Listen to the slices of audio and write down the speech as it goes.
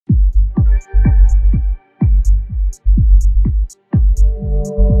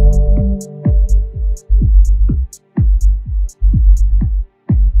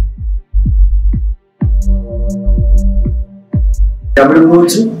buli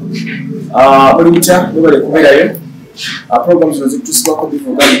bulungi buli butya nibale kubeerayo programs zino zikutusibwako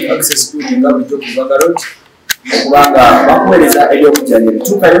organic access building nga bulijjo Okuva road okubanga bakuweereza ebyokujjanjaba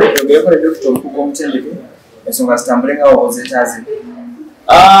tuuka rero yongereko ne Dr. Okuva omutendeke ensonga zitambule nga wawozeetaaze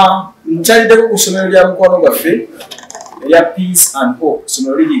mukyaliddeko ku ssomero lya mukwano gwaffe erya Peace and Hope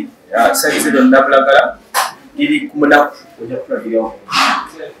ssomero liri sayizi lyonna Bulagala liri ku munaku ojja kulabirawo.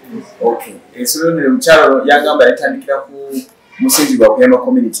 Okay, essomero lino mukyalo yagamba yatandikira ku musingi gwa Kuyamba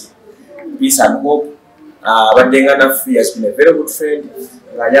community Peace and Hope. Abaddenga naffe has been a very good friend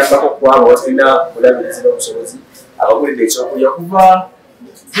ng'ayambako ku abo abatalina bulabirizi n'obusobozi abagulidde ekyokulya okuva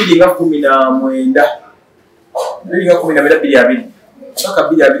 2019 paka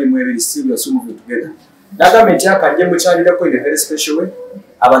 2022 still we are so moving together. Nagamba nti akajje mukyalirako in a very special way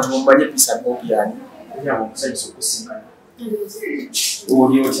abantu mumanye Peace and Hope yani nyabo musajja okusinkana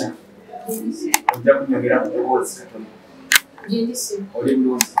oli otya ojja kunyogera ku ddoboozi katono oli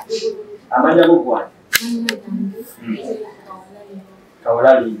bulungi amanya go gwani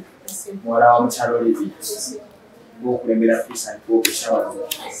Kawalali mwala wa mukyalo livi gwokulembera Peace and Hope eshawa.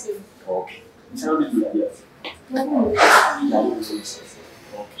 Okay, mukyalo livi yali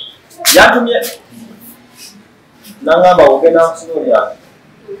yatumye nangamba ogenda kusobolya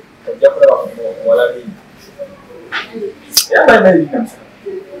ojja kulaba muwala livi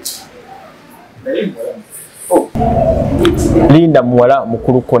Linda muwala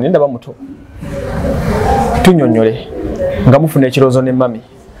mukulu ko ndaba muto tunyonyole nga mufuna ekiroozo ne mami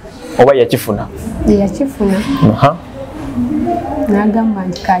oba yakifuna nagamba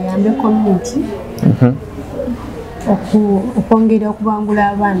nti kayambe community okwongera okubangula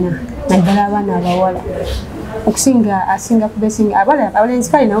abaana naddala abaana abawala asinga kubesinga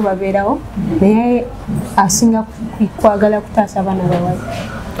abalenzi kale nabo babeerawo naye asinga kwagala kutaasa abaana abawala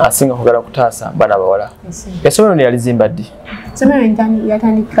asinga kwagala kutaasa abaana abawala. Essomero ne yalizimba ddi? Essomero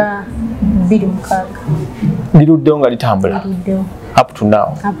yatandika 2006 liruddewo nga litambula up to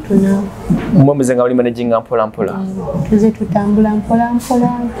now mwe muzenga bali managing mpola mpola tuze tutambula mpola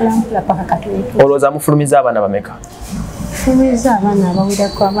paka katuletu. Olowooza mufulumiza abaana bameka? Fulumiza abaana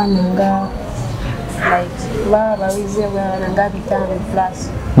abawirako abaana nga bawize abaana nga 5 plus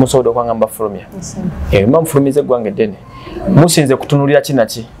musobodde okwanga mbafulumya mba mufulumiza eggwanga eddene musinze kutunulira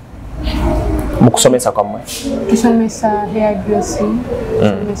kinaki mu kusomesa kwammwe? Tusomesa hairdressing,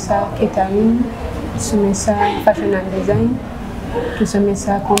 tusomesa catering, tusomesa fashion and design,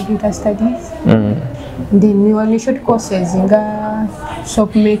 tusomesa computer studies. Then we have short courses nga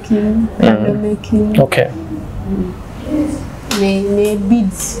soap making, candle making. Okay. Ne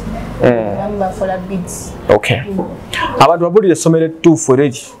beads. For beads. Okay. Abantu babulire essomero ettuufu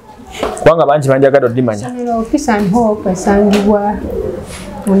eriri kubanga bangi banjagala oddimanya. Essomero Peace and Hope esangibwa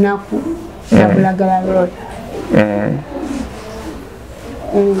munaku na Bulagala road.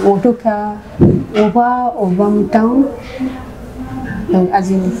 Otuka oba mu town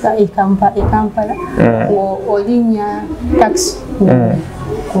azindika Kampala olinya taxi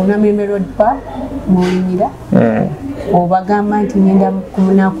kuna Meme road pa mulinyira obagamba nti ngenda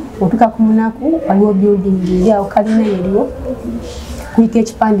kumunaku otuka kumunaku waliwo building ya okalina yeriwo kuliko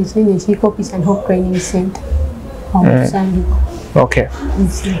ekipande kinene kiriko Peace and Hope Training Center. Okay.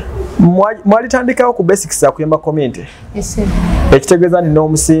 Mwalitandikawo ku basics za Kuyamba community? Yes. Ekitegeeza nti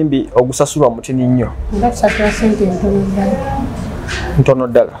n'omusimbi ogusasulwa mutini nnyo. Ngatusasula sente ntono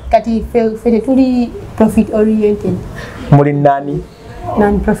ddala. Kati ffe tuli profit oriented. Muli nani?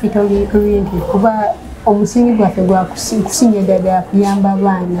 Non-profit oriented kuba omusingi gwaffe gwa kusinya ddala kuyamba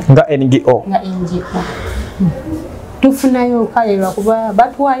abaana. Nga NGO? Nga NGO. Tufunayo kalelwa kuba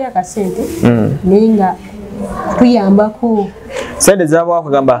batuwaayo akasente naye nga tuyambako sente zaba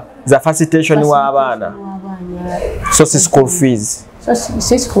wakugamba za facilitation wa abaana so si school fees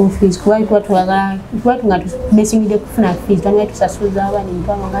school fees kuba twatulaga nga tusingide kufuna fees tanga tusasuza abaana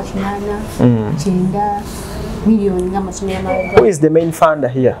emitwalo nga 8 million nga amasomero amalala. Who is the main funder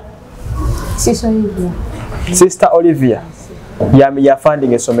here? Sister Olivia ya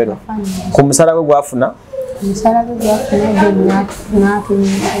funding essomero ku musala gwe gwafuna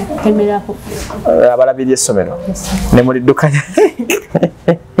abalabiri essomero ne muliddukanya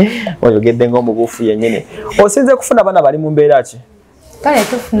oyogedde ng'omubuufu yennyini. Osinze kufuna abaana bali mu mbeera ki? Kale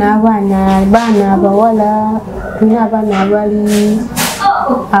tufuna abaana abawala, tulina abaana abali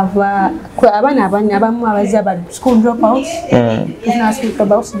abaana abamu abazze aba school dropouts, tufuna school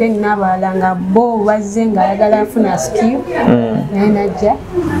dropouts, then n'abalala nga bo bazze ng'ayagala afuna skill naye najja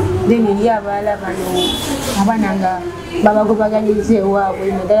then eri abaala bano abaana nga babagobaganyiza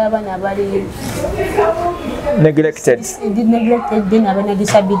ewaabwe naddala abaana abali neglected then abana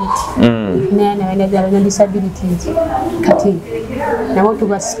disability abana disability kati nabo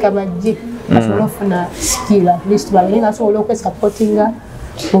tubasika bajje basobola okufuna skill at least babeere nga basobola okwesupportinga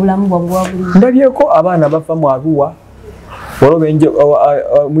mu bulamu bwabwe bwa bulijjo. Ndabyeko abaana bava mu Arua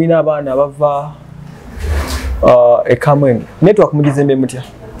mwina abaana bava ekamwenge network mugizembe mutya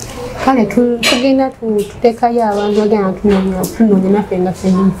kale tugenda tuteekayo abantu bagenda tunoonya naffe nga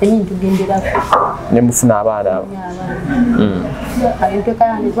ffennyini tugenderako ne mufuna abaana abo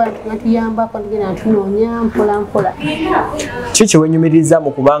tuyambako tugenda tunoonya mpola mpola. Kiki wenyumiriza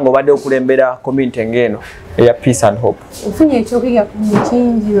mu kubanga obadde okulembera community ng'eno eya Peace and Hope? Nfunye ekyokuyiga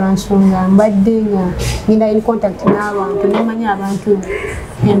kingi lwa nsonga mbadde nga ngenda in contact n'abantu nemanya abantu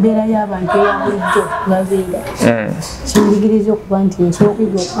embeera y'abantu eya bulijjo babeera kinjigiriza okuba nti nsobola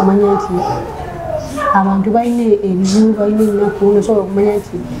okuyiga okumanya nti abantu balina ebizibu balina ennaku nosobola okumanya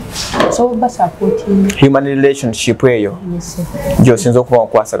nti osobola basapootinga human relationship eyo gy'osinza okuba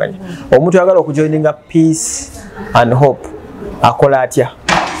okwasaganya. Omuntu ayagala okujoininga Peace and Hope akola atya?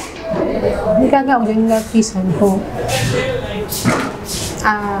 Nikaga kujoininga Peace and Hope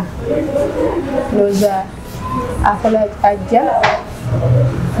loza akola ajja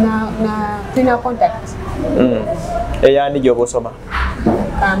na tulina contact eyani gy'oba osoma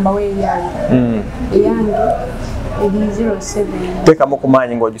ambawe eyange eri 07 tekamu ku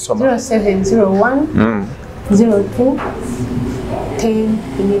maanyi ng'ogisoma 0701 02 10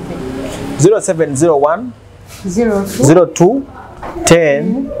 0701 02 10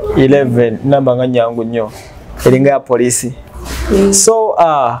 11 namba nga nyangu nnyo eringa ya poliisi. So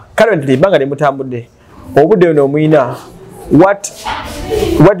currently banga ne mutambudde obudde buno omwina what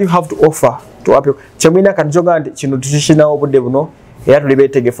do you have to offer to appeal kyemwina katujoga nti kino tukikinawo obudde buno era tuli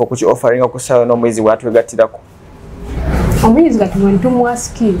beetegefu okuki offeringa ku ssaawa n'omwezi bwatwegattirako omwezi kati mwentumwa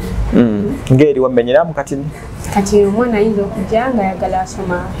skill ng'eri wammenyeramu kati omwana ayinza okujja nga ayagala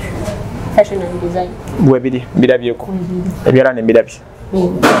asoma fashion and design bwebiri mbirabyeko ebyala ne mbirabye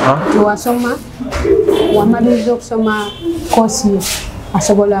tewasoma wamaliriza okusoma koosi ye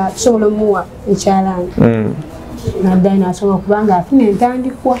tusobola omuwa ekyalaani naddala nasobola okubanga afuna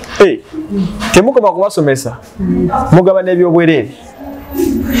entandikwa temukoma kubasomesa mugaba n'ebyobwereere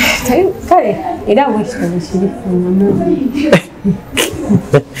kale era bwekitabo kiri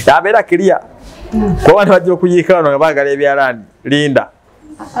abeera kiriya kuba abantu bajja okuyiika wano nga baagala ebyalaani linda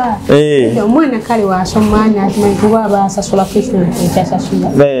omwana kale wasoma nakimanyi kuba abasasula ekyasasula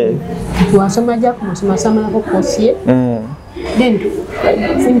wasoma ajja kumusoma asamalako koosi ye then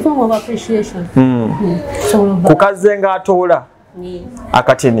in form of appreciation kukaze nga atoola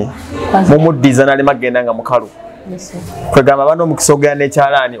akatini mumuddiza nalema agenda nga mukalu kwegamba bano omukisa ogenda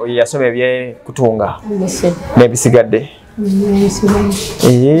n'ekyalaani oyo yasoma ebyekutunga n'ebisigadde.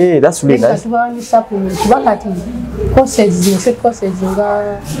 That's really nice. Bakati courses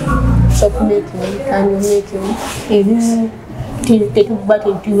nga supplementing and making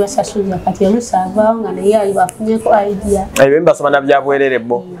tetubasasuza kati olusaavaawo nga naye ali bafunyeko idea ebyo mbasoma na byabwerere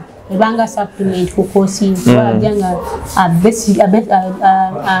bo ebanga supplement ku koosi bajja nga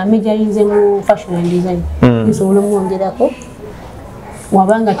majorinze mu fashion and design nsobola omwongerako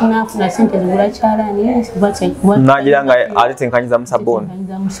wabanga tunafuna sente zigula kyalaani nagira nga ate tenkanyiza mu sabbuuni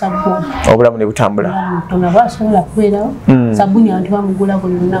obulamu ne butambula basobola kubeerawo sabbuuni abantu bamugula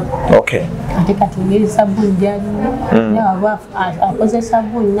buli lunaku ate kati ngeri sabbuuni gyalina waba akoze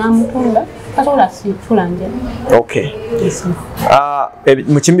sabbuuni n'amutunda asobola kufula njala.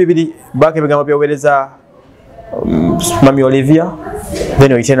 Mu kimu bibiri baako ebigambo byoweereza Mami Olivia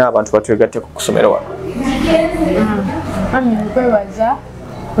then oyite n'abantu batwegatteko ku ssomero wano. Mami nkwebaza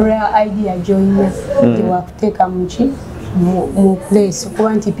olwa idea gy'olina gyewakuteeka mu place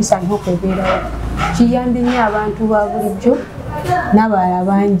okuba nti Peace and Hope ebeerawo kiyambye nnyo abantu ba bulijjo n'abalala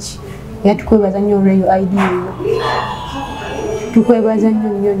bangi era tukwebaza nnyo olw'eyo idea eyo tukwebaza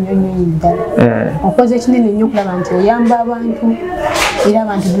nnyo ddala okoze kinene nnyo okulaba nti oyamba abantu era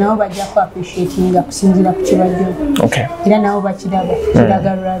abantu nabo bajja ku appreciatinga kusinziira ku kibajjo era nabo bakiraba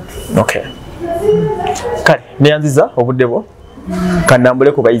kiraga lwatu. Kale neyanziza obudde bwo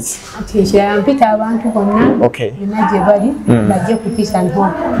kanambule ku bayizi ekirala mpita abantu bonna bonna gye bali bajje ku Peace and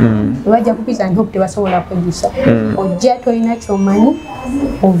Hope bajja ku Peace and Hope tebasobola kwejjusa ojja tolina kyomanyi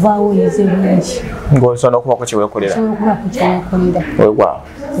ovaawo oyeze bingi ng'osobola okubako kyeweekolera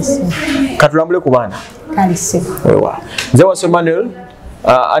katulambule ku baana kalise nze Wasswa Emmanuel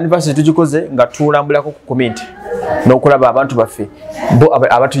anniversary tugikoze nga tulambulako ku community n'okulaba abantu baffe bo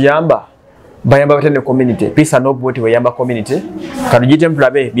abatuyamba bayamba batene community Peace and Hope boti bayamba community kanujite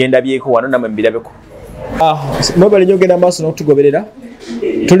mpulabe byenda byeko wano namwe mbirabeko nobali nyogenda maso n'okutugoberera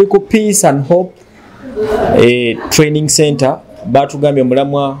tuli ku Peace and Hope training center batugambye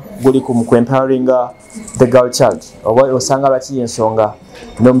mulamwa guli ku empowering the girl child oba osanga bati ensonga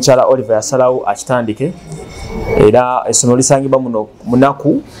n'omukyala Oliver yasalawo akitandike era essomero lisangibwa muno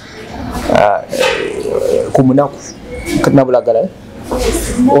munaku ku munaku nabulagala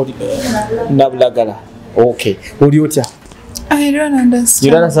nabulagala okay Uliotya? I don't understand.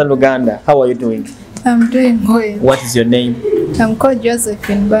 You don't understand Luganda. How are you doing? I'm doing well. What is your name? I'm called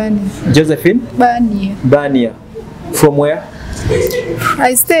Josephine Bania. Josephine? Bania. Bania. From where?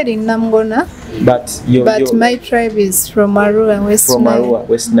 I stayed in Namgona. But my tribe is from Arua, West Nile. From Arua,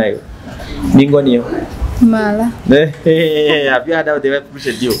 West Nile. Ningonio? Mala. Have you heard how they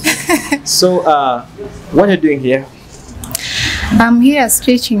appreciate you? So, what are you doing here? I'm here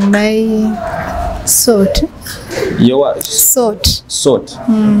stretching my sort. Your what? Sort. Sort?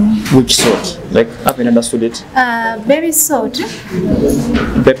 Which sort? Like, I haven't understood it. Baby sort.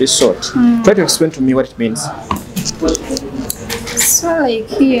 Baby sort. Try to explain to me what it means. So like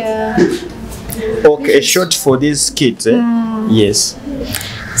here. Okay, a short for these kids, eh? Yes.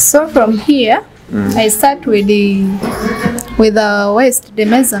 So from here, I start with the waist, the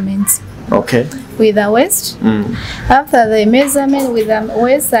measurements. Okay. With the waist. After the measurement with the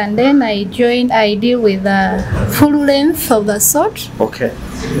waist, and then I deal with the full length of the sort. Okay.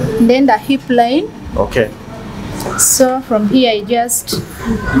 Then the hip line. Okay. So from here I just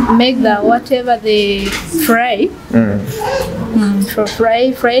make the whatever the fry. For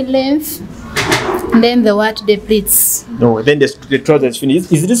fry length. And then the pleats. No, then the trousers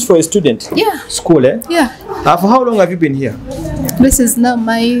finished. Is this for a student? Yeah. School, eh? Yeah. For how long have you been here? This is now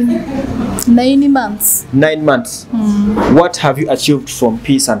my 9 months. 9 months. What have you achieved from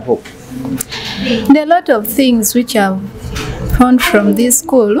Peace and Hope? There are a lot of things which I've found from this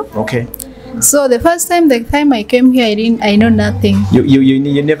school. Okay. So the time I came here, I know nothing.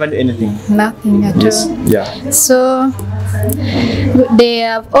 You never knew anything? Nothing at all. Yeah. So they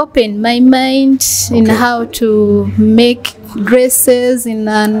have opened my mind in how to make dresses, in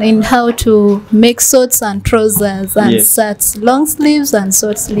how to make shorts and trousers and shirts, long sleeves and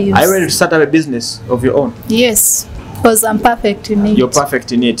short sleeves. Are you ready to start up a business of your own? Yes, because I'm perfect in it. You're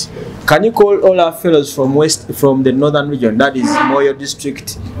perfect in it. Can you call all our fellows from the northern region, that is Moyo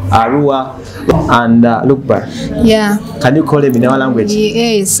district, Arua and Lukbar? Yeah. Can you call them in our language?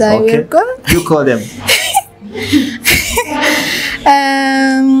 Yes, I will call. You call them.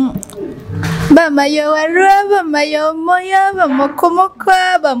 Bamayo Arua, Bamayo Moya,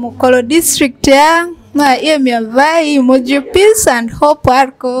 Bamokomoka, Bamokolo district ya. Vai moju Peace and Hope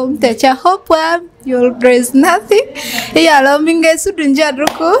arko mtecha hope you'll raise nothing. Ya lominge sudunja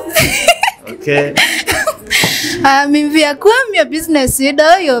ruku. Okay. If you acquire your business,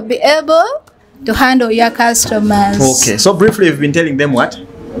 you'll be able to handle your customers. Okay. So briefly, you've been telling them what?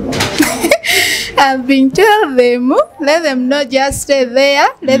 I've been telling them, let them not just stay there,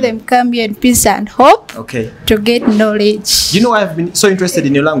 let them come here in Peace and Hope. Okay. To get knowledge. You know why I've been so interested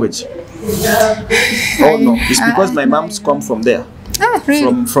in your language? Oh no, it's because my mom's come from there. Ah,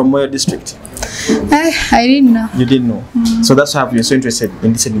 really? From Moyo district. I didn't know. You didn't know. So that's why I've been so interested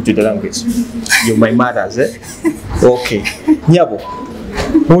in listening to the language. You're my mothers, eh? Okay. Nyabo,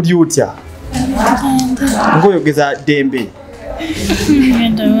 what do you tell? Ngoyogeza dembe.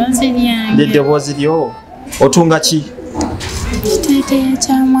 Dede waziriyo. Otunga chi? Kitete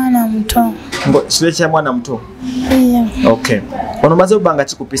cha mwana mto. Kitete cha mwana mto? Yeah. Okay. Onomaze ubanga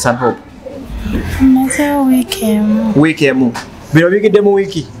chi ku Peace and Hope? Maze wiki emu. Wiki emu. Bino bigidde mu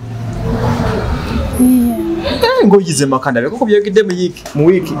wiki? Yeah. Ngoyize makanda beko byogidde mu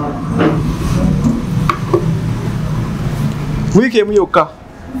wiki. Wiki emu yokka?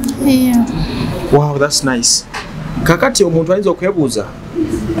 Yeah. Wow, that's nice. Kakati omuntu ayinza okwebuuza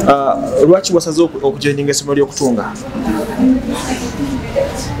lwaki wasaze okujoininga essomero ly'okutunga?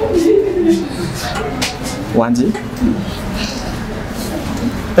 Wangi?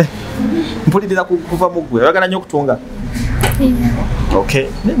 Mpulirira kuva mu ggwe oyagala nnyo okutunga? Okay.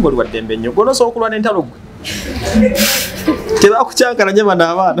 Naye ng'oli wa ddembe nnyo gwe onoosobola okulwana entalo ggwe? Tebakukyankalanye bano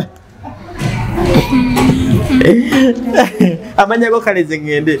abaana? Amanya go kaleze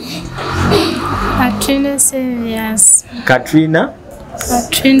ngende. Katrina Saviors. Katrina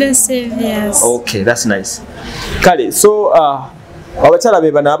Saviors. Okay, that's nice. Kale, so abakyala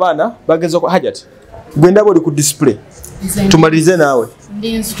be bano abaana bageza ko Hajat. Gwe ndaba oli ku display. Tumalirize naawe.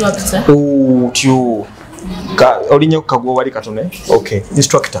 Ndi instructor. Tyo. Olinye kagwo wali katone. Okay,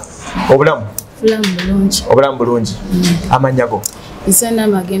 instructor. Obulamu. Obulamu bulungi. Amannya go. Nze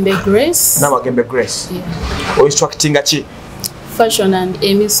Namagembe Grace. Namagembe Grace. Instructinga ki? Fashion and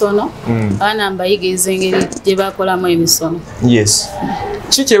emisono. Abaana mbayigiza engeri gye bakolamu emisono. Yes.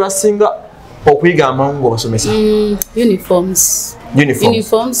 Ki kye basinga okuyiga amangu basomesa? Uniforms.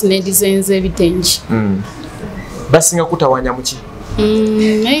 Uniforms ne designs ebitengi. Basinga kutawanya muki?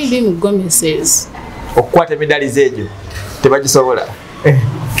 Maybe mu gomeses. Okukwata emidali zeegyo tebagisobola.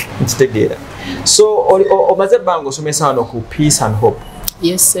 Nkitegeera. So omaze ebbanga osomesa wano ku Peace and Hope.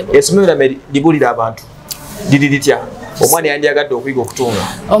 Yes, sir. Essomero libulira abantu liri litya? Omwana yandiyagadde okuyiga okutunga?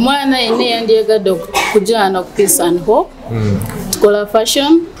 Omwana yenna yandiyagadde okujaana ku Peace and Hope. Tukola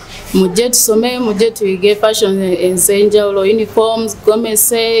fashion. Mujje tusome, mujje tuyige fashion enzenjawulo, uniforms,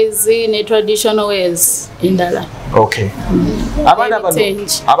 gomeses ne traditional wears endala. Okay. Abaana bano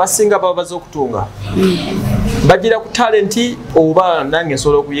abasinga baba baze okutunga. Bagira ku talenti oba nange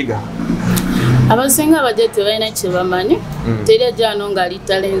nsobola okuyiga? Abasinga bajja tebalina kye bamanyi. Teri ajjaano ng'ali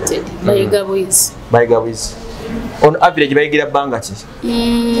talented. Bayiga bwizi. Bayiga bwizi. On average bayigira bbanga ki?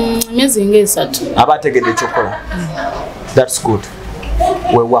 Emyezi nga 3. Aba ategedde ekyokukola. That's good.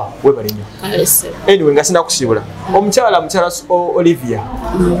 Wewa, webali nnyo. Anyway, nga sina kusiibula. Omukyala Olivia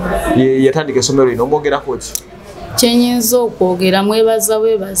yatandika essomero lino omwogerako ki? Kyenyinza okwogera mwebaza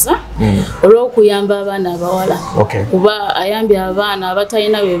olw'okuyamba abaana abawala. Kuba ayambye abaana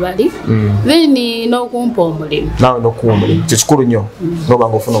abatalina be bali. Then n'okumpa omulimu. Naawe n'okuwa omulimu. Kyo kikulu nnyo n'oba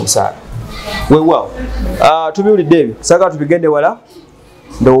ng'ofuna omusaala. Wewa, tubiwulidde ebyo. Saagala tubigende wala.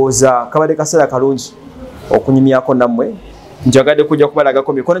 Ndowooza kabadde kaseera kalungi okunyumyako nammwe. Njagadde kujja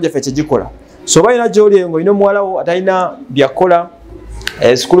kubalagako mikono gyaffe kyegikola. So balina gy'oli ng'olina omuwalawo atalina byakola,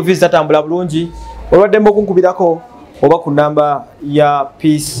 school fees tatambula bulungi, olwaddemba okunkubirako oba ku namba ya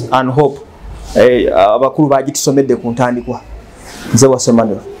Peace and Hope. Abakulu bagitusomedde ku ntandikwa. Nze Wasswa.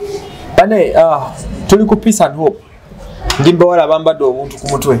 Bane, tuli ku Peace and Hope. Ndi mbawala abambadde obuntu ku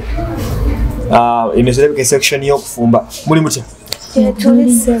mutwe. Eno zirabika section y'okufumba. Muli mutya?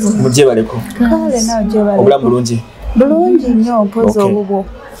 Mujje baleko. Obulamu bulungi. Bulungi nnyo mpozi obubwo.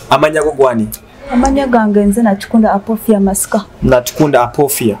 Amanya go gwani? Amanya gange nze Natukunda Apofia Masika. Natukunda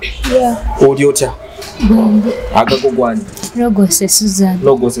Apofia? Yeah. Oli otya? Agago gwani? Logose Susan.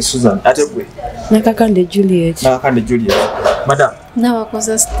 Logose Susan. Ate gwe? Nakakande Juliet. Nakakande Juliet. Madam?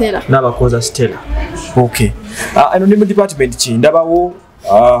 Nabakoza Stella. Nabakoza Stella. Okay. Ano ni mu department ki? Ndabawo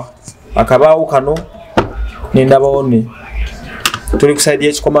akabaawo kano nendabawo ne. Tuli kusaidia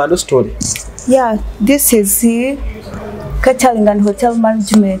ekikomando story. Yeah, this is the Catering and Hotel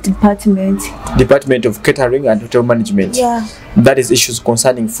Management Department. Department of Catering and Hotel Management. Yeah. That is issues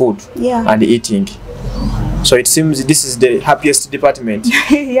concerning food and eating. So it seems this is the happiest department.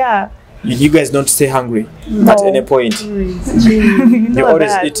 Yeah. You guys don't stay hungry at any point. You're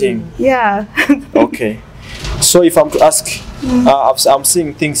always eating. Yeah. Okay. So if I'm to ask, I'm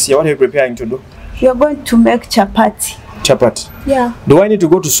seeing things here. What are you preparing to do? We are going to make chapati. Chapati. Yeah. Do I need to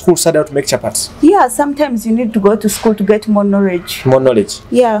go to school to make chapati? Yeah, sometimes you need to go to school to get more knowledge. More knowledge?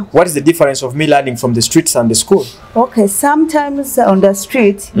 Yeah. What is the difference of me learning from the streets and the school? Okay, sometimes on the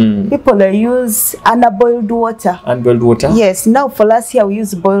street, people use unboiled water. Unboiled water? Yes, now for us here we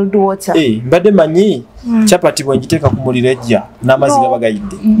use boiled water. Hey, mbadde manyi chapati bwenjiteeka ku muliro ejja n'amazzi gaba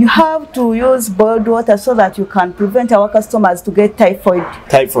gayidde. You have to use boiled water so that you can prevent our customers to get typhoid.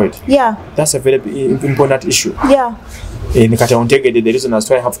 Typhoid? Yeah. That's a very important issue. Yeah. In the reason as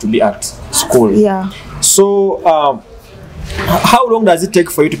to I have to be at school. Yeah. So, how long does it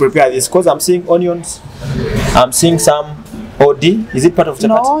take for you to prepare this? Because I'm seeing onions, I'm seeing some OD. Is it part of chapati?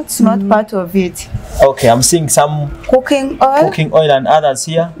 No, it's not part of it. Okay, I'm seeing some cooking oil and others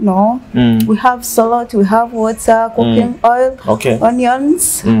here. No, we have salt, we have water, cooking oil,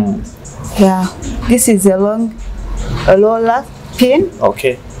 onions. Yeah, this is a roller pin.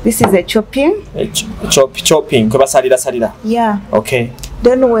 Okay. This is a chopping. Chopping. Yeah. Okay.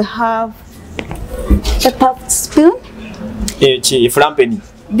 Then we have a puffed spoon.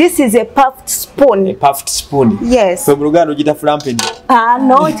 This is a puffed spoon. A puffed spoon. Yes. So Brugano get a flampin.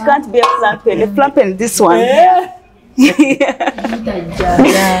 No, it can't be a flampin. A flampin, this one. Yeah.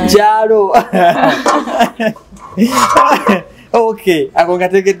 Jaro. Okay,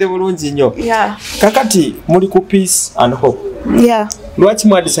 akongategedde bulungi nnyo. Yeah. Kakati muli ku Peace and Hope. Yeah. Why did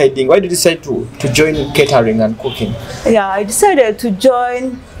you decide to join catering and cooking? Yeah, I decided to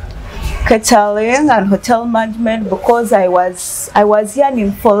join catering and hotel management because I was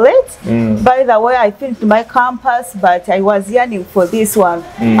yearning for it. By the way, I finished my campus, but I was yearning for this one.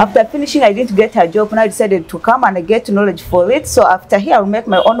 After finishing, I didn't get a job, and I decided to come and get knowledge for it. So after here, I'll make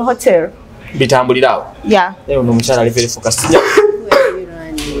my own hotel. Bitambulirawo. Yeah. Lero no mukyala ali very focused.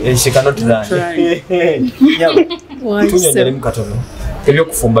 She cannot run. Tunyonyere mukatono.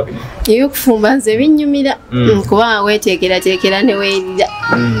 Ebyokufumba bino. Ebyokufumba nze binyumira kuba weteekera ne weerira.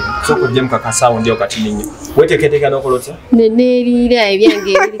 So kujja mukakasawo ndio kati ninyo. Weteekera n'okolotya? Neneerira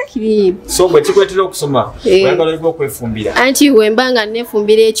ebyange ebirikirimu. So bwe kikwetera okusoma oyagala okwefumbira. Anti bwe mba nga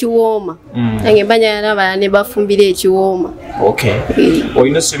nefumbira ekiwooma nange mba njagala n'abalala ne bafumbira ekiwooma. Okay.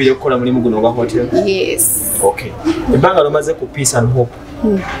 Olina osuubira okukola mulimu guno ogwa hotel? Yes. Okay. Ebbanga lomaze ku Peace and Hope.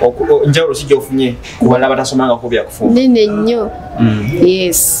 Njawulo kijja ofunye kubalala batasomangako byakufumba? Nene nnyo.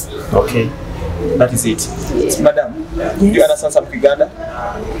 Yes. Okay. That is it. Yes. Madam, do you understand some Uganda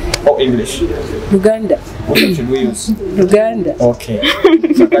or English? Luganda. What should we use? Luganda. Okay.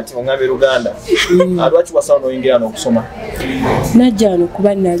 Sakati ongabe Luganda. Lwaki wasawo n'oyingira n'okusoma? Najja wano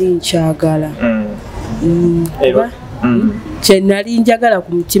kuba nali nkyagala. Kye nali njagala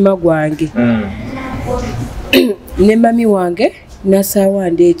ku mutima gwange. Ne mami wange nasaawa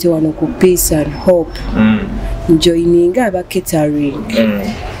ndeete wano ku Peace and Hope. Njoyininga aba catering.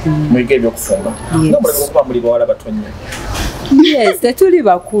 Mwiga ebyokufumba. Nomuleka okuba muli bawala batonya. Yes, tetuli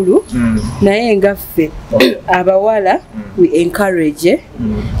bakulu naye ngaffe abawala we encourage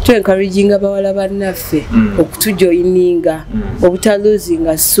to encouraging abawala bannaffe okutujoyininga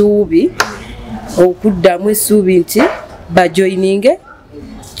obutaluzinga suubi okuddamu essuubi nti bajoyininge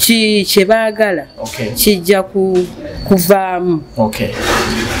kye baagala kijja kuvaamu. Okay.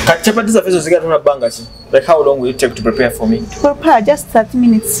 Chapati zaffe zigenda bbanga ki? Like how long will it take to prepare for me? To prepare just 30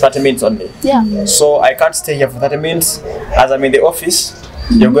 minutes. 30 minutes only? Yeah. So I can't stay here for 30 minutes. As I'm in the office,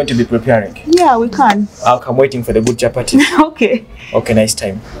 you're going to be preparing? Yeah, we can. I'll come waiting for the good chapati. Okay. Okay, nice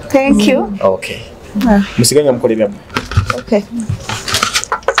time. Thank you. Okay. Musiganya mukole byamu. Okay.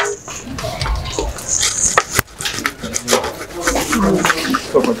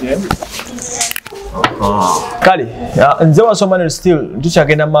 Kale, nze Wasswa still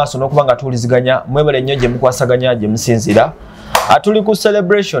tukyagenda maaso n'okuba nga tuwuliziganya mwebale nnyo gye mukwasaganya gye musinzira. Tuli ku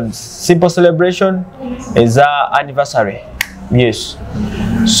celebrations, simple celebration eza anniversary. Yes.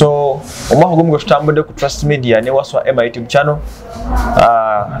 So, omwaka gumu gwe tutambudde ku Trust Media ne Wasswa Emma YouTube channel.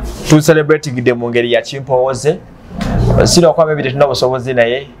 Tu celebrating mu ngeri ya kimpooze. Sino kwa maybe tetuna busobozi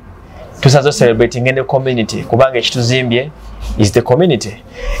naye tusazo celebrating in the community kubanga ekituzimbye is the community.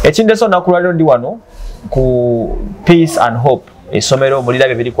 Ekindeso nakulalo ndi wano ku Peace and Hope Essomero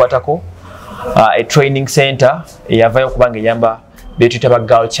mulirabe birikwatako a training center eyavayo kubanga eyamba betuyita ba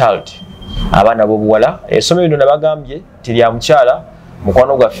girl child abaana b'obuwala. Essomero lino nabagambye tilya mukyala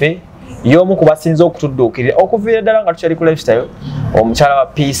mukwano gwaffe y'omu ku basinze okutudduukirira okuviira ddala nga tukyali ku lifestyle omukyala wa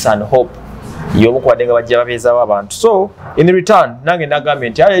Peace and Hope y'omu ku badde nga bajja babeezaawo abantu. So in return nange nagambye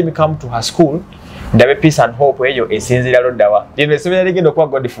nti let me come to her school ndabe Peace and Hope eyo esinzira loddawa. Lino essomero ligenda okuba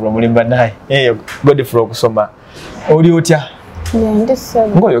Godfrey omulimba naye eyo Godfrey okusoma. Oli otya?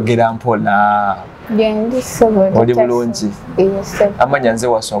 Ng'oyogera mpola. Oli bulungi. Amanya nze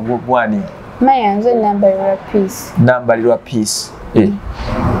Wasswa gwani? Maya nze nambalirwa Peace. Nambalirwa Peace.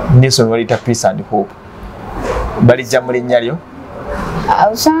 N'essomero liyita Peace and Hope. Balijja mu linnya lyo?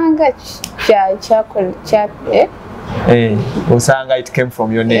 Usanga Usanga it came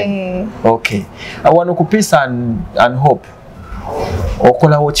from your name. Okay. Wano ku Peace and Hope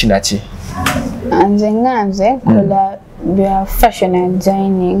okolawo kinaki? Nze kola bya fashion and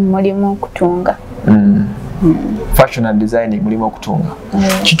designing mulimu okutunga. Fashion and designing mulimu okutunga.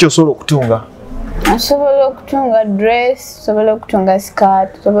 Kiki osobola okutunga? Nsobola okutunga dress, nsobola okutunga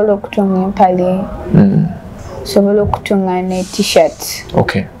skirt, nsobola okutunga empale. Nsobola okutunga ne t-shirt.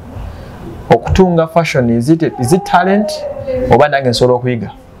 Okay. Okutunga fashion is it talent oba nange nsobola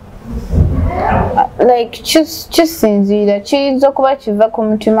okuyiga? Like kisinziira kiyinza kuba kiva ku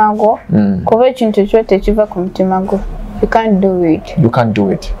mutima gwo kuba ekintu ekyo tekiva ku mutima gwo. You can't do it. You can't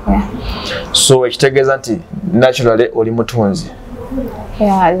do it. Yeah. So ekitegeeza nti naturally oli mutunzi.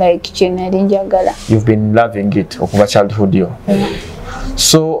 Yeah, like kyenali njagala. You've been loving it okuva childhood yo. Yeah.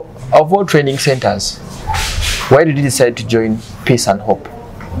 So of all training centers, why did you decide to join Peace and Hope?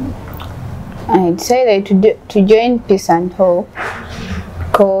 I decided to join Peace and Hope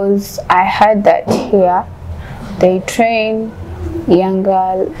because I heard that here they train young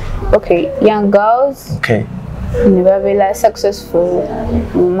girls. Okay. Never successful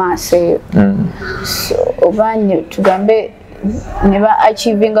massive. So obanye tugambe never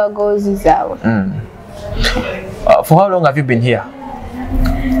achieving our goals is out. For how long have you been here?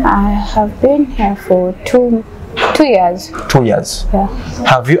 I have been here for two years. 2 years. Yeah.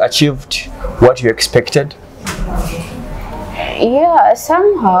 Have you achieved what you expected? Yeah,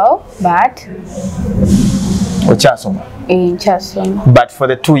 somehow, but in Chasoma. But for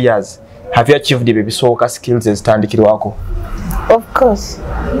the 2 years, have you achieved the baby soccer skills as Tandikirwako? Of course.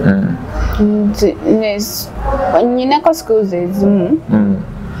 Nyinako schools ezimu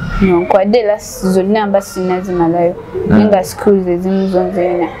nkwadde zonna mba sinazimalayo nga schools ezimu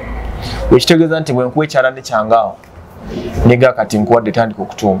zonzeena. Ekitegeeza nti bwe nkuwa ekyalani kyange awo nega kati nkuwadde tandika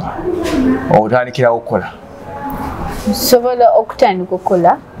okutunga otandikirawo okukola. Nsobola okutandika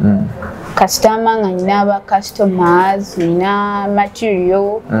okukola kasitama nga nina aba customers, nina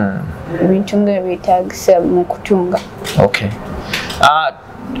material, ebintu nga byetaagisa mu kutunga. Okay.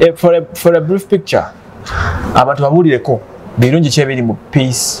 For a brief picture, abantu babuulireko birungi ki ebiri mu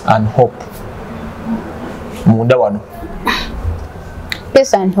peace and hope munda wano?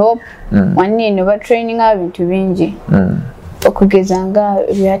 Peace and hope wanino batraininga ebintu bingi okugeza nga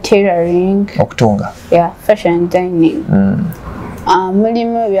bya tailoring, okutunga, fashion designing,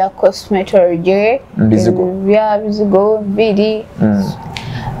 mulimu bya cosmetology, bya bizigo biri,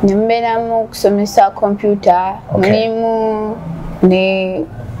 nembeeramu kusomesa computer, mulimu ne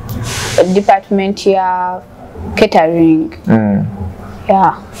department ya catering.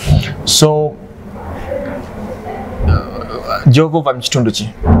 So Jova ova mu kitundu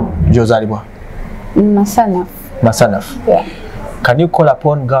ki gy'ozaalibwa? Masanafu. Can you call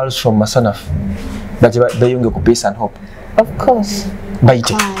upon girls from Masanafu that bayunge ku peace and hope? Of course.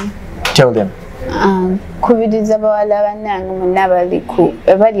 Bayite. Tell them. Kubiriza abawala bannange mwenna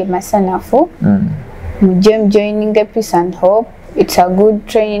bali Masanafu mujje joining peace and hope. It's a good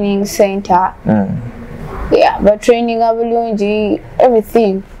training center. But training abulungi,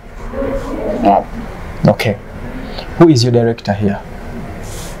 everything. Okay. Who is your director here?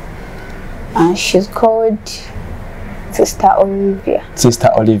 She's called Sister Olivia. Sister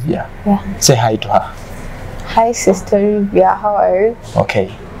Olivia. Say hi to her. Hi, Sister Olivia. How are you?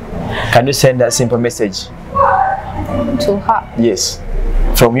 Okay. Can you send a simple message to her? Yes.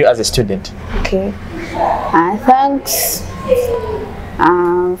 From you as a student. Okay. Thanks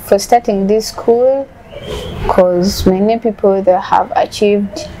for starting this school, because many people that have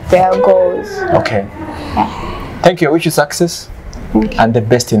achieved their goals. Okay. Thank you. I wish you success and the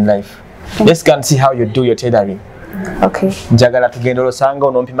best in life. Let's go and see how you do your tailoring. Okay. Njagala tugenda olosanga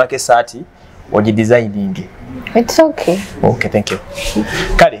onompimako essaati ogidesigning. It's okay. Okay, thank you.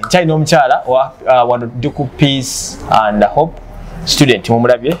 Kale, nkyalina omukyala wano Duku Peace and Hope student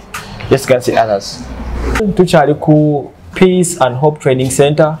mumulabye. Let's go and see others. Tukyali ku Peace and Hope Training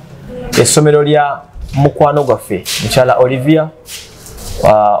Center, essomero lya mukwano gwaffe mukyala Olivia.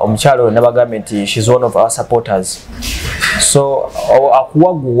 Omukyala oyo nabagambye nti she's one of our supporters. So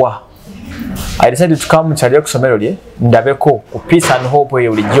akuwaguwa I decided to come to Essomero lye ndabeko ku Peace and Hope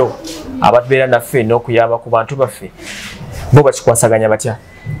eyo bulijjo abatubeera naffe n'okuyamba ku bantu baffe bo bakikwasaganya batya.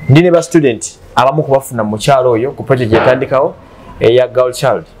 Ndi ne ba student abamu kubafuna mu kyalo oyo ku project yatandikawo eya Girl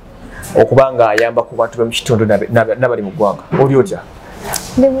Child okubanga ayamba ku bantu b'emu kitundu n'abali mu ggwanga. Oli otya?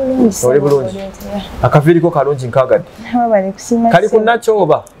 Oli bulungi. Akaviiriko kalungi nkagadde. Kali ku nakyo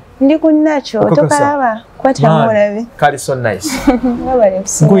oba? Ndi ku nakyo tokalaba kwata mulabi. Kali so nice.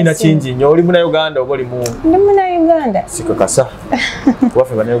 Nkuyina kingi nnyo. Oli muna Uganda oba oli mu? Ndi muna Uganda. Sikakasa.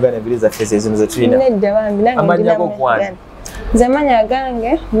 Waffe bana Uganda embiri zaffe ezimu ze tulina. Nedda bambi nange amanya go kwani. Nze amanya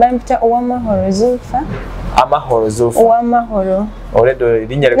gange bampita Owamahoro Zulfa. Amahoro Zulfa. Owamahoro. Oledo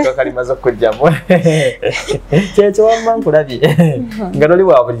linnya lyo kalimaze okujjamu. Kyekyo wamma nkulabye. Nga noli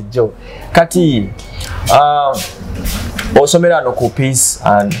wa bulijjo. Kati osomera wano ku Peace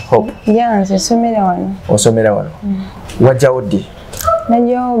and Hope. Nze nsomera wano. Osomera wano. Wajjawo ddi?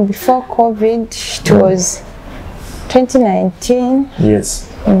 Najjawo before COVID. It was 2019. Yes.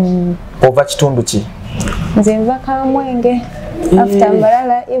 Ova kitundu ki? Nze nva Kamwenge. After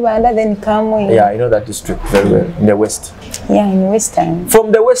Mbarara, Ibanda, then Kamwenge. Yeah, I know that district very well. In the west. Yeah, in Western.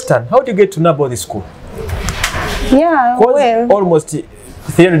 From the Western, how do you get to know about the school? Yeah, well, almost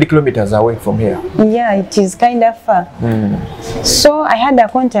 300 kilometers away from here. Yeah, it is kind of far. So I had a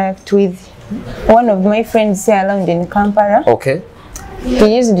contact with one of my friends here around in Kampala. Okay.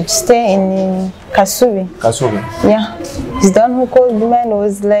 He used to stay in Kasubi. Kasubi. Yeah. He's the one who called me and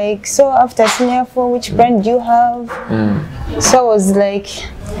was like, so after senior 4, which brand do you have? So I was like,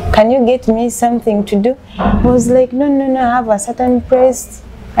 can you get me something to do? I was like, no, I have a certain price.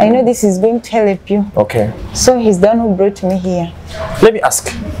 I know this is going to help you. Okay. So he's the one who brought me here. Let me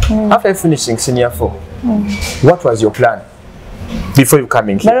ask, after finishing senior 4, what was your plan before you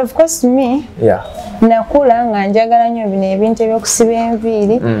coming here? But of course me, nakula nga njagala nnyo bino ebintu ebyokusiba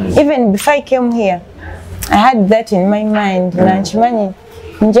enviiri. Even before I came here, I had that in my mind. Nankimanyi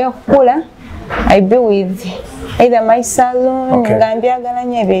nja kukula, I be with either my salon, nga mbyagala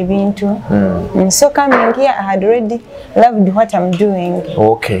nnyo ebyo ebintu. So coming here, I had already loved what I'm doing.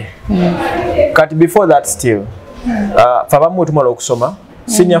 Okay. But before that still, Fabamu tumala okusoma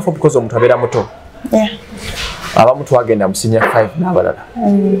senior 4 because omuntu abeera muto. Yeah. Abamu twagenda mu senior 5 n'abalala.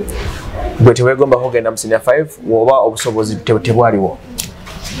 Bwe teweegomba kugenda mu senior 5 oba obusobozi tebwaliwo.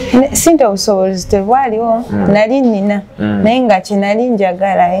 Sinta obusobozi tebwaliwo nali nina naye nga kye nali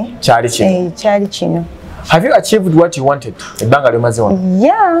njagala kyali kino. Kyali kino. Have you achieved what you wanted? Ebbanga limaze wano?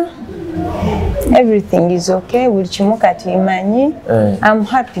 Yeah. Everything is okay. Buli kimu kati manyi. I'm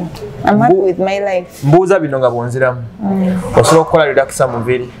happy. I'm happy with my life. Mbuuza bino nga bwonziramu. Osobola okukola relaxa mu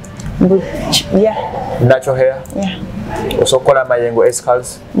nviiri? Yeah. Natural hair? Yeah. Osobola okukola amayengo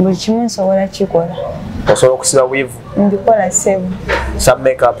escals? Buli kimu nsobola kikola. Osobola okusiba weave? Mbikola sebu. Some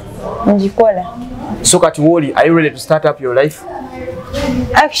makeup? Njikola. So kati woli, are you ready to start up your life?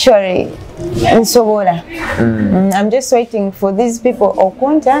 Actually, nsobola. I'm just waiting for these people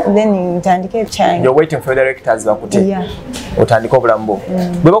okunta then ntandike change. You're waiting for the directors bakute? Yeah. Otandika obulamu bwo.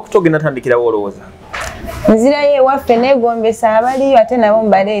 Bwe bakutogenda tandikirawo olowooza? Nzirayo ewaffe neegombesa abaliyo ate nabo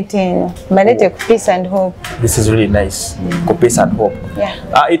mbaleete eno. Mbaleete ku Peace and Hope. This is really nice. Ku Peace and Hope.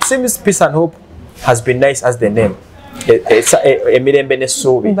 Yeah. It seems Peace and Hope has been nice as the name. Emirembe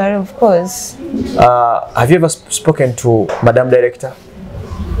n'essuubi. But of course. Have you ever spoken to Madam Director?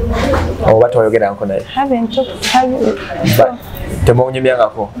 Oba toyogerako naye? Haven't talked.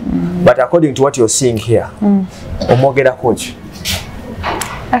 Temunyumyangako. But according to what you're seeing here, omwogerako ki?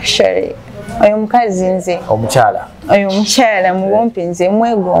 Actually, oyo mukazi nze. Omukyala. Oyo mukyala mubumpi nze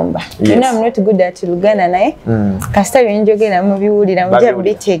mwegomba. You know I'm not good at Luganda naye. Kasita byenjogera mubiwulira mujja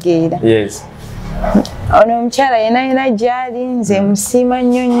bitegeera. Yes. Ono omukyala yena gyali nze musiima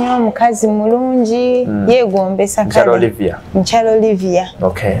nnyo mukazi mulungi yeegombesa kale. Mukyala Olivia.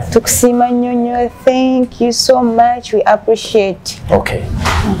 Okay. Tukusiima nnyo. Thank you so much. We appreciate. Okay.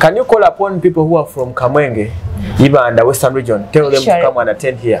 Can you call upon people who are from Kamwenge, Ibanda, Western region? Tell them to come and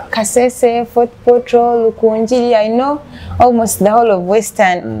attend here. Kasese, Fort Portal, Lukunjiri. I know almost the whole of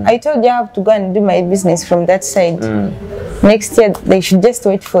Western. I told you I have to go and do my business from that side. Next year, they should just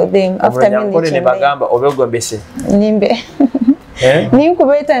wait for them. After Nimbe.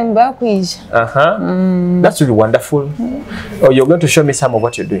 That's really wonderful. Oh, you're going to show me some of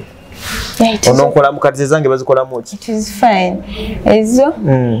what you're doing. Yeah, it is fine. Ezo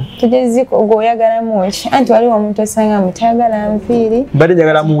tugeziko ogoyagala muki anti wali omuntu osanga mutagala nviiri bali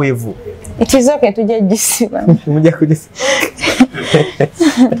njagala mu weevu. It is okay tujagisiba mujja kujisiba.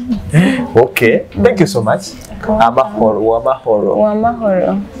 Okay, thank you so much. Amahoro.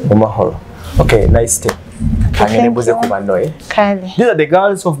 Okay, nice day. These are the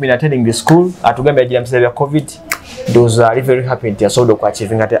girls who have been attending the school. Atugambye ajira musebe ya COVID. Those are very happy to so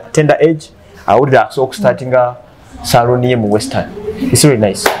achieving at a tender age. I would like so starting a salon in Western. It's really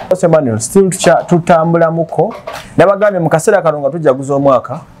nice. Essomero still tutambula muko. Nabagambye mu kaseera kano nga tujaguza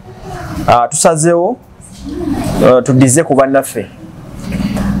omwaka. Tusazeewo tudize ku bannaffe.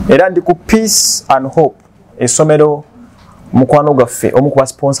 Era ndi ku Peace and Hope Essomero mukwano gwaffe omu kuba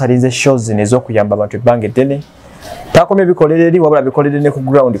sponsorinze shows ez'okuyamba abantu ebbanga eddene. Takomye bikolere eri wabula bikolere ne ku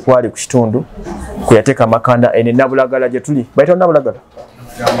ground kwali ku kitundu kuyateeka makanda ene nabulagala gye tuli. Bayita nabulagala?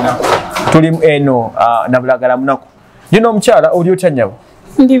 Tuli eno nabulagala munaku. Yino omukyala oli otya nnyabo?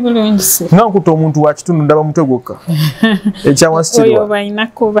 Ndi bulungi. Nga nkuta omuntu wa kitundu ndaba mutwe gwokka. Ekyawansitirwa. Oyo balina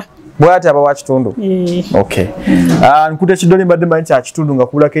kuba. Bw'ati aba wa kitundu? Okay. Nkuta ekiddoli mbadde manyi kya kitundu nga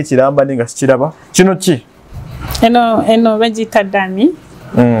kubulako ekiramba ne nga sikiraba. Kino ki? Eno bagiyita ddami.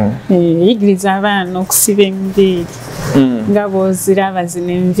 Yigiriza abaana okusiba enviiri. Nga bw'oziraba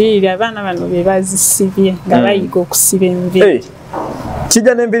zino enviiri abaana bano be bazisibye nga bayiga okusiba enviiri.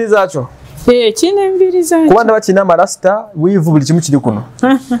 Kijja n'enviiri zaakyo? Kina enviiri zaakyo. Kuba ndaba kirina amarasita wiivu buli kimu kiri kuno.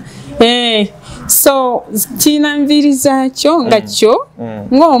 So kina enviiri zaakyo nga kyo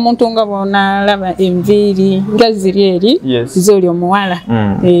ng'omuntu nga bw'onaalaba enviiri nga ziri eri z'oli omuwala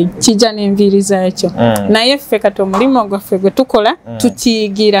kijja n'enviiri zaakyo. Naye ffe kati omulimu gwaffe gwe tukola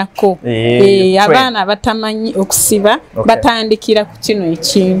tukiyigirako. Abaana batamanyi okusiba batandikira ku kino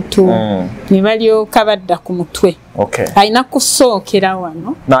ekintu ne balyoka badda ku mutwe. Alina kusookera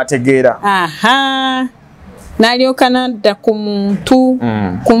wano n'ategeera. N'alyoka n'adda ku muntu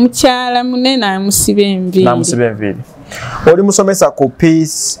ku mukyala munne n'amusiba enviiri. Oli musomesa ku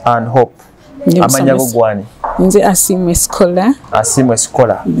Peace and Hope. Amannya go gwani? Nze Asimwe Scholar. Asimwe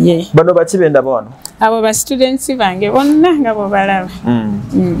Scholar. Bano baki bendaba wano? Abo ba students bange bonna nga bo balaba.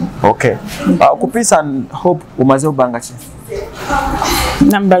 Okay. Ku Peace and Hope umaze obanga ki?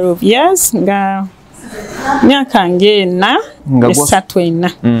 Number of years nga myaka ng'ena esatu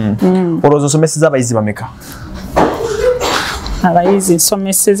ena. Olowooza osomeseza abayizi bameka? Abayizi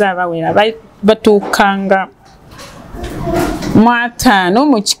nsomeseza abawera batuukanga mu 5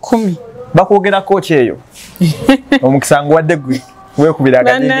 mu 10. Bakwogera coach eyo. Omukisango wadde gwe. Wekubira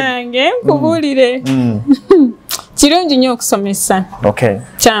gadi. Banange kubulire. Kirungi nnyo okusomesa. Okay.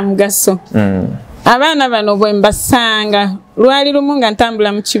 Kya mugaso. Abaana bano bwe mbasanga lwali lumu nga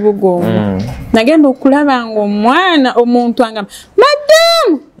ntambula mu kibuga omwo. Nagenda okulaba ng'omwana omuntu angamba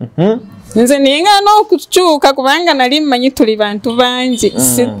madam. Nze ninga n'okukyuka kubanga nali mmanyi tuli bantu bangi.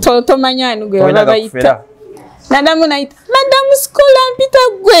 Tomanya ani gwe baba bayita. Nadamu naita madamu skola mpita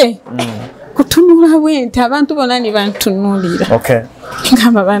gwe. Kutunula bwente abantu bonna ni bantunulira. Okay.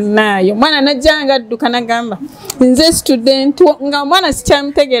 Ngamba banayo mwana najjanga adduka nagamba nze student nga mwana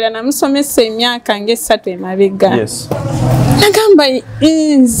sikyamutegeera namusomesa emyaka ng'esatu emabega. Yes. Nagamba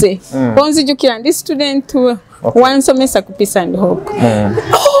nze onzijukira ndi student wansomesa ku Peace and Hope.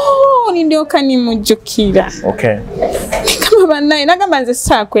 Nindyoka nimujjukira. Okay. Kama banaye nagamba nze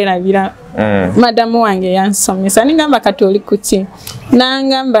saakwerabira madamu wange yansomesa ningamba kati oli kuki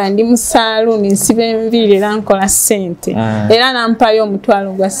nangamba ndi mu saloon nsiba enviiri era nkola ssente era nampayo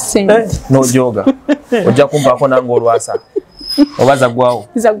omutwalo gwa ssente nojoga ojja kumpaako nange olwasa oba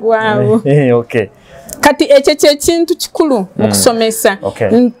zagwawo okay. Kati ekyo kyekintu kikulu mu kusomesa.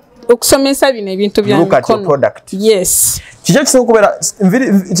 Okusomesa bino ebintu bya mikono. Yes. Kiki ekisinga okubeera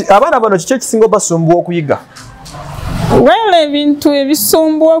abaana bano kiki ekisinga obasumbuwa okuyiga? Well, ebintu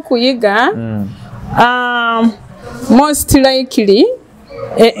ebisumbuwa okuyiga most likely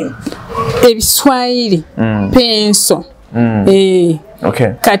ebiswahili penso. Okay.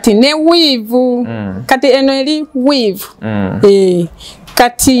 Kati ne weave kati eno eri weave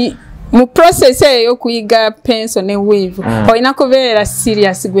kati mu process eyo kuyiga penso ne weave oyina kubeera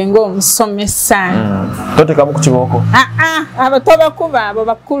serious gwe ng'omusomesa. Totekamu ku kibooko? Abatoba kuba abo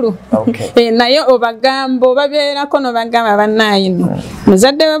bakulu. Naye obagambo babeerako n'obagamba bannayino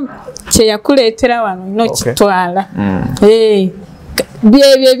muzadde kye yakuleetera wano n'okitwala.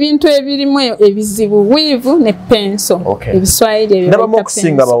 Byebyo ebintu ebirimu ebizibu weave ne penso. Ebiswahili ebyo ndabamu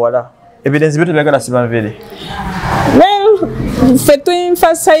okusinga bawala ebidenzi byo tebyagala sibanvere. Ffe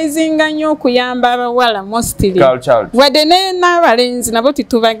tu-emphasizing nnyo okuyamba abawala mostly. Wadde n'abalenzi nabo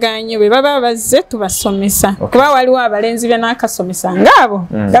titubaganye bwe baba bazze tubasomesa. Kuba waliwo abalenzi be n'akasomesa ng'abo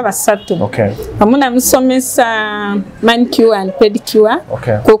nga basatu. Wamu namusomesa manicure and pedicure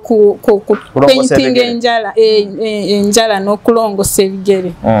ku painting enjala n'okulongosa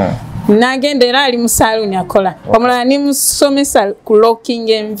ebigere. Nagenda era ali mu saloon akola. Omulala nimusomesa ku locking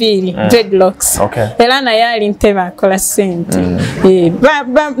enviiri dreadlocks. Era naye ali ntebe akola ssente.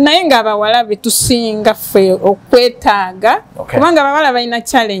 Naye ng'abawala be tusinga ffe okwetaaga kubanga abawala balina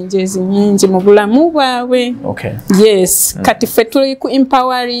challenges nyingi mu bulamu bwabwe. Yes. Kati ffe tuli ku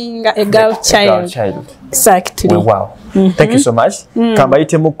empowering a girl child. Exactly. Wow. Thank you so much.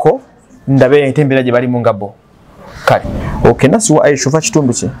 Kambayitemuko ndabe entembera gye bali mu ngabo. Kale. Okay, nasiwa aishuva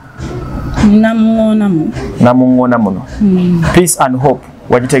kitundu ki? Namuŋŋoona muno. Peace and Hope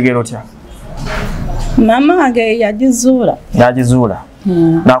wagitegeera otya? Mama wange yagizuula. Nagizuula?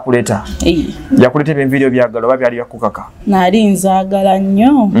 Nakuleeta? Yakuleeta ebinviiri byagala oba byali byakukaka? Nali nzaagala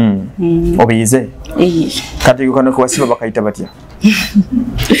nnyo. Obiyize? Kati kano kuwasiba bakayita batya?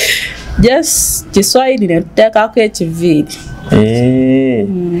 Just Kiswahili ne tuteekako ekiviiri.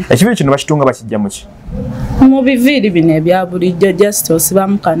 Ekiviiri kino bakitunga bakijja mu ki? Mu biviiri bino ebya bulijjo just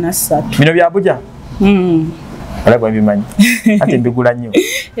osibamu kanasatu. Bino bya Abuja? Alagwa mbimanyi. Ate mbigula nnyo.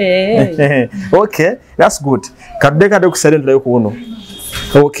 Okay, that's good. Kadde kusalendera ku buno.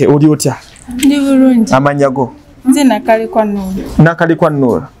 Okay, oli otya? Ndi bulungi. Amanya go? Nze Nakalikwa Nuura. Nakalikwa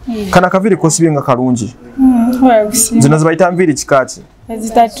Nuura. Kana kaviiri kosibye nga kalungi. Zino zibayita nviiri kikaaki?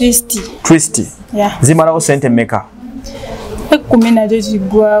 Ezita twisty. Twisty? Zimalawo sente mmeka? 10 nazo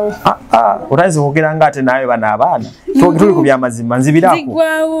zigwawo. Otazi kwogera nga ate nawe bana abaana. Tuli ku byamazima nzibirako.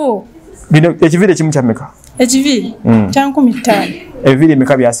 Zigwawo. Bino ekiviiri ekimu kya mmeka? Ekiviiri kya 15. Ebiviiri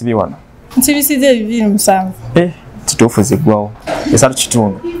mmeka byasibye wano? Nsibisize ebiviiri 7. Kituufu zigwawo. Esatu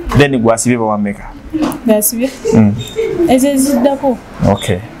kitundu. Then gwasibye bawa mmeka? Gasibye? Ezo ziddako.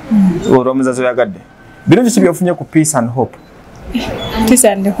 Okay. Olwo omuzazi oyagadde. Birungi ki byofunye ku Peace and Hope? Peace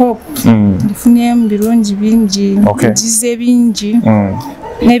and Hope. Ndifunyemu birungi bingi. Njize bingi.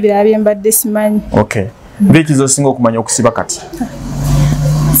 N'ebirala bye mbadde simanyi. Okay. Biki zosinga okumanya okusiba kati?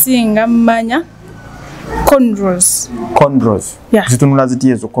 Singa mmanya cornrows. Cornrows? Zitunula ziti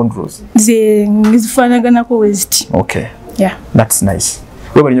ezo cornrows? Zifaanaganako bwe ziti. Okay. That's nice.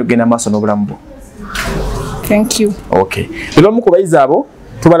 Wewe bali nyogenda maaso n'obulamu bwo. Thank you. Okay. Bibamu ku bayizi abo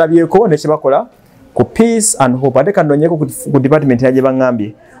tubalabyeko ne kyebakola ku Peace and Hope. Ate kanonyeko ku department yaje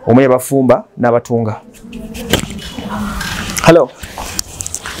bangambye omwe bafumba n'abatunga. Hello.